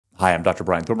Hi, I'm Dr.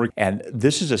 Brian Thornburg, and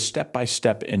this is a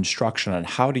step-by-step instruction on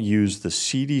how to use the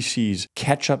CDC's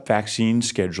catch-up vaccine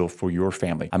schedule for your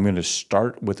family. I'm going to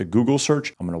start with a Google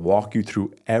search. I'm going to walk you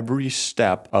through every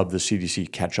step of the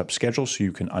CDC catch-up schedule so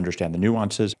you can understand the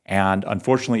nuances. And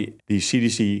unfortunately, the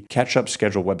CDC catch-up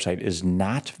schedule website is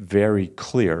not very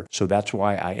clear, so that's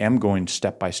why I am going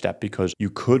step-by-step, because you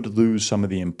could lose some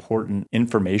of the important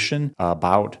information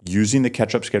about using the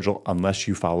catch-up schedule unless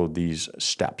you follow these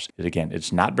steps. And again,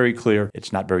 it's not very clear.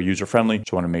 It's not very user-friendly. So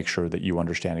I want to make sure that you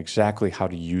understand exactly how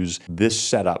to use this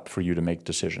setup for you to make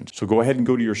decisions. So go ahead and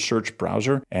go to your search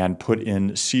browser and put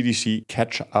in CDC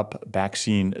catch-up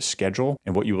vaccine schedule.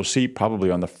 And what you will see probably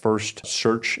on the first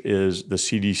search is the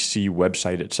CDC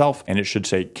website itself. And it should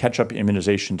say catch-up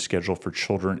immunization schedule for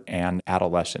children and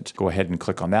adolescents. Go ahead and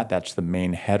click on that. That's the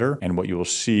main header. And what you will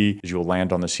see is you'll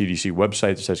land on the CDC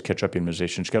website that says catch-up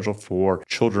immunization schedule for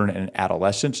children and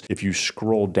adolescents. If you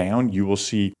scroll down, you will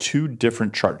see two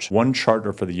different charts. One chart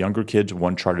are for the younger kids,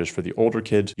 one chart is for the older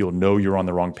kids. You'll know you're on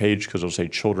the wrong page because it'll say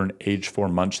children age 4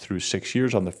 months through 6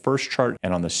 years on the first chart,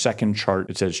 and on the second chart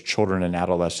it says children and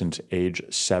adolescents age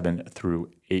 7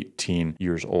 through 18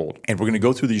 years old. And we're going to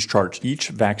go through these charts, each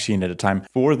vaccine at a time,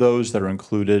 for those that are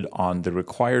included on the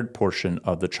required portion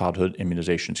of the childhood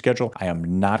immunization schedule. I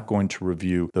am not going to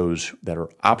review those that are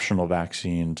optional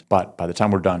vaccines, but by the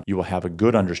time we're done, you will have a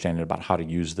good understanding about how to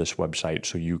use this website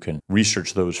so you can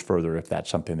research those further if that's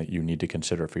something that you need to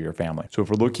consider for your family. So if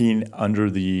we're looking under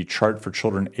the chart for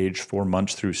children aged 4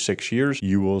 months through 6 years,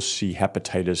 you will see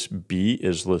hepatitis B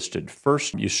is listed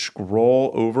first. You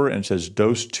scroll over and it says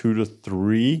dose 2 to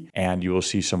 3. And you will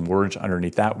see some words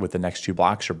underneath that with the next two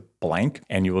blocks are blank.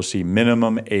 And you will see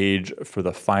minimum age for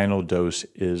the final dose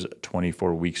is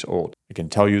 24 weeks old. I can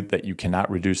tell you that you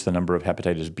cannot reduce the number of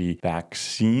hepatitis B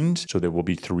vaccines. So there will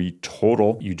be 3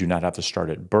 total. You do not have to start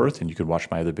at birth, and you can watch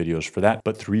my other videos for that.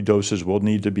 But 3 doses will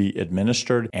need to be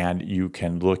administered, and you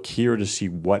can look here to see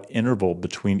what interval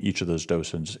between each of those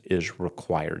doses is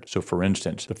required. So for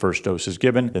instance, the first dose is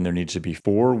given, then there needs to be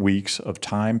 4 weeks of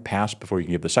time passed before you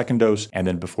can give the second dose, and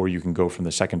then before you can go from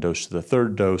the second dose to the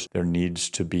third dose, there needs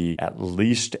to be at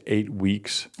least 8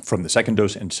 weeks from the second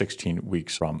dose and 16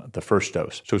 weeks from the first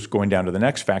dose. So it's going down to the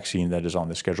next vaccine that is on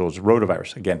the schedule is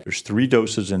rotavirus. Again, there's 3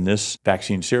 doses in this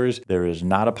vaccine series. There is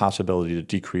not a possibility to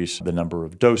decrease the number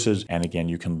of doses. And again,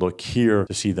 you can look here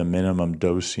to see the minimum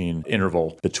dosing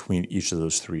interval between each of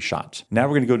those 3 shots. Now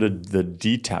we're going to go to the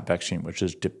DTaP vaccine, which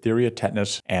is diphtheria,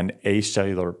 tetanus, and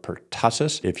acellular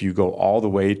pertussis. If you go all the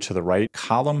way to the right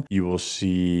column, you will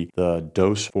see the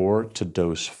dose 4 to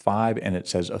dose 5, and it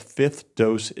says a 5th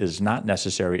dose is not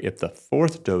necessary if the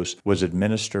 4th dose was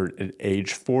administered at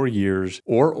age 4 years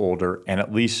or older and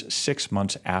at least 6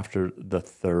 months after the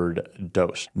 3rd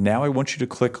dose. Now I want you to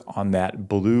click on that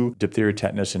blue diphtheria,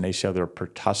 tetanus, and acellular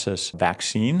pertussis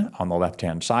vaccine on the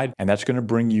left-hand side, and that's going to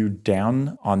bring you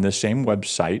down on the same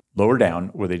website, lower down,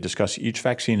 where they discuss each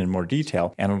vaccine in more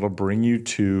detail, and it'll bring you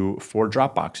to 4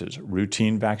 drop boxes: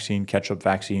 routine vaccine, catch-up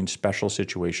vaccine, special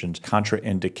situations,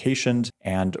 contraindications,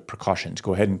 and precautions.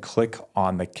 Go ahead and click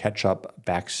on the catch-up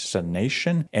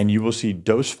vaccination, and you will see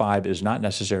dose 5 is not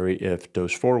necessary if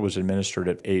dose 4 was administered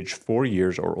at age 4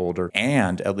 years or older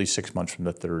and at least 6 months from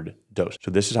the 3rd dose.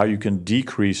 So this is how you can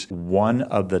decrease one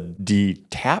of the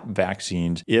DTaP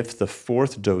vaccines if the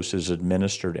 4th dose is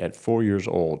administered at 4 years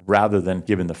old, rather than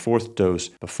giving the 4th dose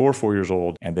before 4 years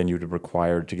old, and then you'd be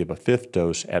required to give a 5th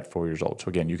dose at 4 years old. So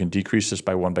again, you can decrease this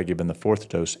by 1 by giving the 4th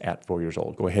dose at 4 years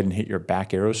old. Go ahead and hit your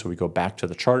back arrow so we go back to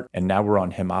the chart, and now we're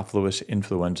on Haemophilus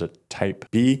influenza type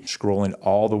B. Scrolling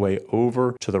all the way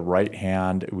over to the right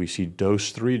hand, we see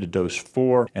dose 3 to dose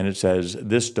 4, and it says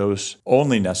this dose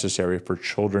only necessary for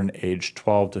children aged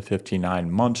 12 to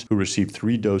 59 months who received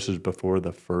 3 doses before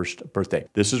the 1st birthday.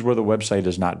 This is where the website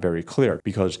is not very clear,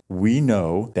 because we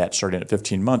know that starting at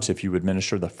 15 months, if you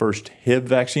administer the first Hib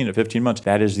vaccine at 15 months,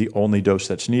 that is the only dose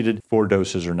that's needed. 4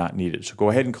 doses are not needed. So go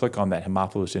ahead and click on that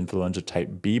Haemophilus influenza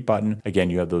type B button. Again,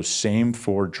 you have those same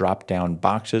 4 drop-down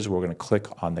boxes. We're going to click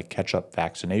on the catch-up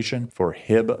vaccination for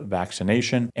Hib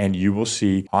vaccination, and you will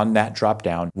see on that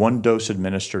drop-down, 1 dose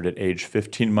administered at age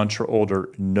 15 months or older,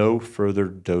 no further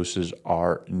doses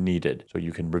are needed. So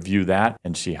you can review that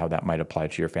and see how that might apply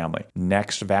to your family.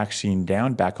 Next vaccine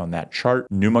down, back on that chart,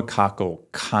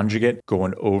 pneumococcal conjugate,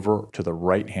 going over to the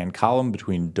right-hand column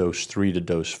between dose 3 to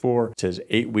dose 4. It says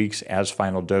 8 weeks as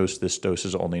final dose. This dose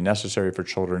is only necessary for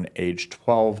children aged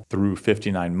 12 through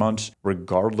 59 months,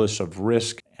 regardless of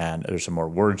risk And there's some more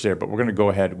words there, but we're going to go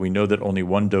ahead. We know that only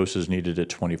one dose is needed at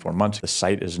 24 months. The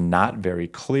site is not very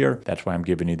clear. That's why I'm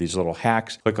giving you these little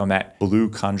hacks. Click on that blue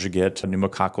conjugate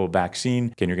pneumococcal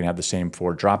vaccine. Again, you're going to have the same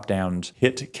 4 drop downs.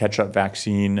 Hit catch-up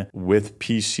vaccine with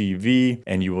PCV,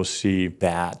 and you will see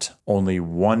that only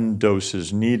one dose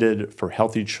is needed for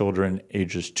healthy children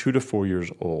ages 2 to 4 years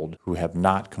old who have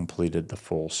not completed the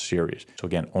full series. So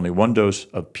again, only one dose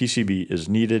of PCV is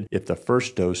needed if the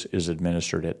first dose is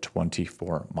administered at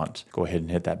 24 months. Go ahead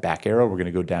and hit that back arrow. We're going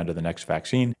to go down to the next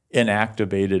vaccine.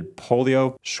 Inactivated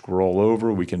polio. Scroll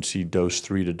over. We can see dose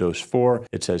 3 to dose 4.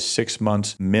 It says 6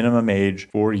 months minimum age,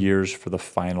 4 years for the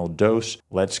final dose.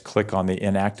 Let's click on the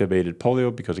inactivated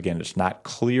polio because again, it's not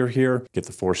clear here. Get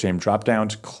the 4 same drop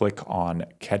downs. Click on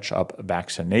catch up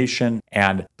vaccination.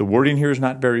 And the wording here is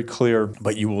not very clear,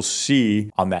 but you will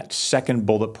see on that second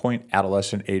bullet point,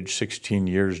 adolescent age 16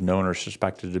 years known or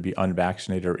suspected to be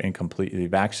unvaccinated or incompletely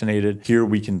vaccinated. Here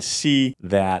we can see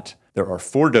that there are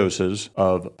 4 doses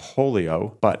of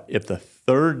polio, but if the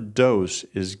third dose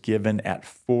is given at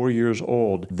 4 years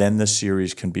old, then the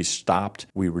series can be stopped.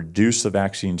 We reduce the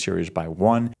vaccine series by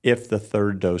 1 if the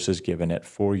third dose is given at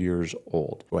 4 years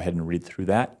old. Go ahead and read through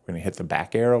that. We're going to hit the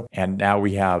back arrow. And now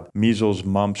we have measles,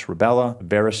 mumps, rubella,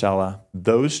 varicella.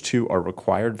 Those 2 are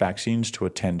required vaccines to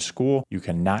attend school. You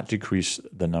cannot decrease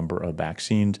the number of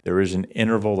vaccines. There is an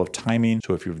interval of timing.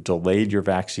 So if you've delayed your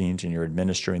vaccines and you're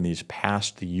administering these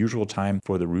past the usual time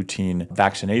for the routine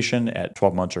vaccination at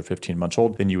 12 months or 15 months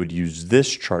old, then you would use this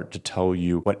chart to tell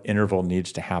you what interval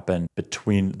needs to happen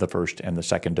between the first and the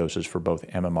second doses for both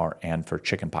MMR and for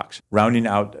chickenpox. Rounding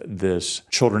out this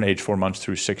children age 4 months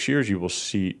through 6 years, you will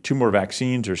see 2 more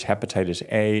vaccines. There's hepatitis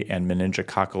A and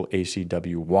meningococcal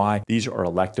ACWY. These are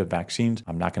elective vaccines.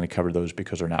 I'm not going to cover those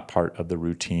because they're not part of the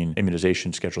routine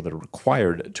immunization schedule that are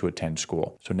required to attend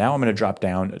school. So now I'm going to drop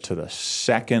down to the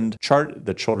second chart,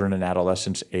 the children and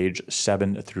adolescents age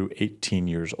 7 through 18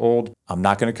 years old. I'm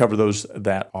not going to cover those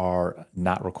that are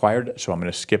not required, so I'm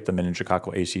going to skip the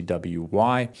meningococcal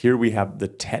ACWY. Here we have the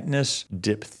tetanus,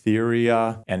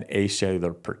 diphtheria, and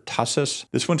acellular pertussis.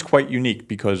 This one's quite unique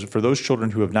because for those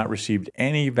children who have not received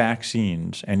any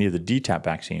vaccines, any of the DTaP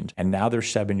vaccines, and now they're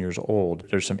 7 years old,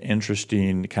 there's some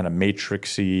interesting kind of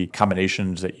matrixy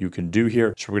combinations that you can do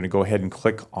here. So we're going to go ahead and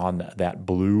click on that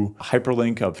blue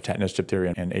hyperlink of tetanus,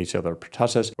 diphtheria, and acellular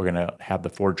pertussis. We're going to have the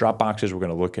 4 drop boxes. We're going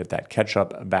to look at that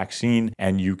catch-up vaccine,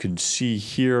 and you can see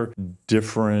here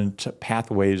different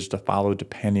pathways to follow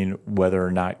depending whether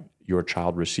or not your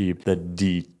child received the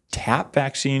DTaP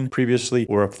vaccine previously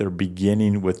or if they're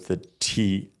beginning with the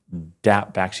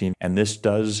Tdap vaccine. And this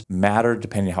does matter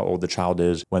depending how old the child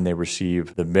is when they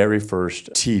receive the very first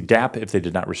Tdap if they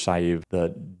did not receive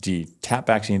the DTaP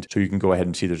vaccine. So you can go ahead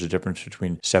and see there's a difference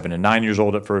between 7 and 9 years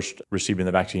old at first receiving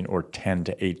the vaccine or 10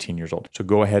 to 18 years old. So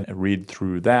go ahead and read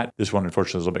through that. This one,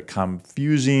 unfortunately, is a little bit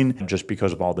confusing just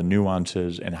because of all the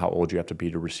nuances and how old you have to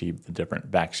be to receive the different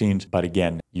vaccines. But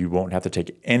again, you won't have to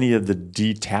take any of the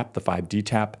DTaP, the 5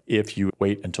 DTaP. If you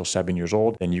wait until 7 years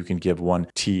old, then you can give one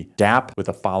Tdap with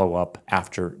a follow-up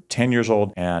after 10 years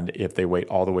old. And if they wait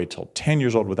all the way till 10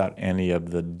 years old without any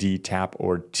of the DTaP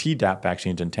or Tdap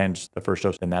vaccines and 10's the first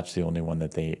dose, then that's the only one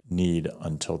that they need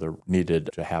until they're needed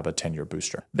to have a 10-year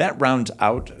booster. That rounds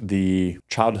out the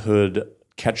childhood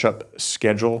catch-up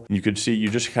schedule. You could see you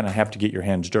just kind of have to get your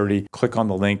hands dirty. Click on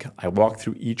the link. I walk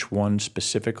through each one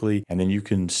specifically, and then you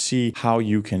can see how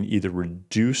you can either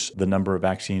reduce the number of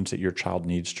vaccines that your child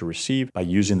needs to receive by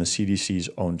using the CDC's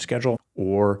own schedule,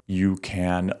 or you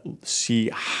can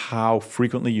see how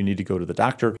frequently you need to go to the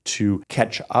doctor to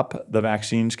catch up the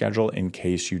vaccine schedule in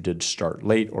case you did start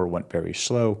late or went very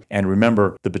slow. And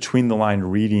remember, the between-the-line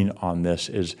reading on this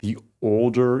is the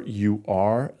older you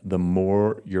are, the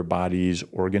more your body's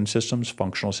organ systems,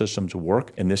 functional systems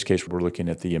work. In this case, we're looking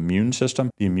at the immune system.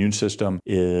 The immune system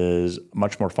is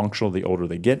much more functional the older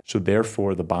they get. So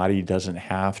therefore, the body doesn't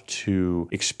have to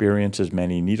experience as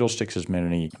many needle sticks, as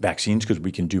many vaccines, because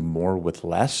we can do more with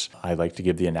less. I like to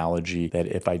give the analogy that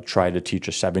if I try to teach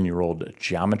a 7-year-old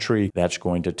geometry, that's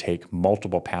going to take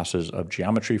multiple passes of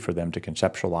geometry for them to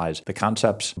conceptualize the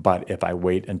concepts. But if I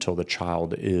wait until the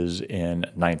child is in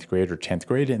 9th grade or 10th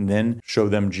grade and then show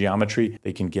them geometry,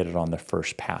 they can get it on the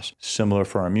first pass. Similar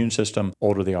for our immune system,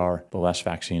 older they are, the less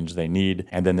vaccines they need.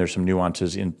 And then there's some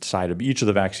nuances inside of each of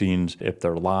the vaccines, if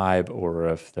they're live or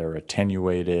if they're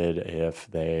attenuated, if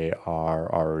they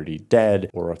are already dead,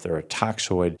 or if they're a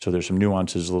toxoid. So there's some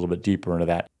nuances a little bit deeper into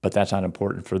that, but that's not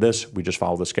important for this. We just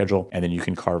follow the schedule, and then you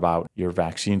can carve out your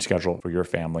vaccine schedule for your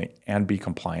family and be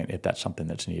compliant if that's something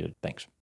that's needed. Thanks.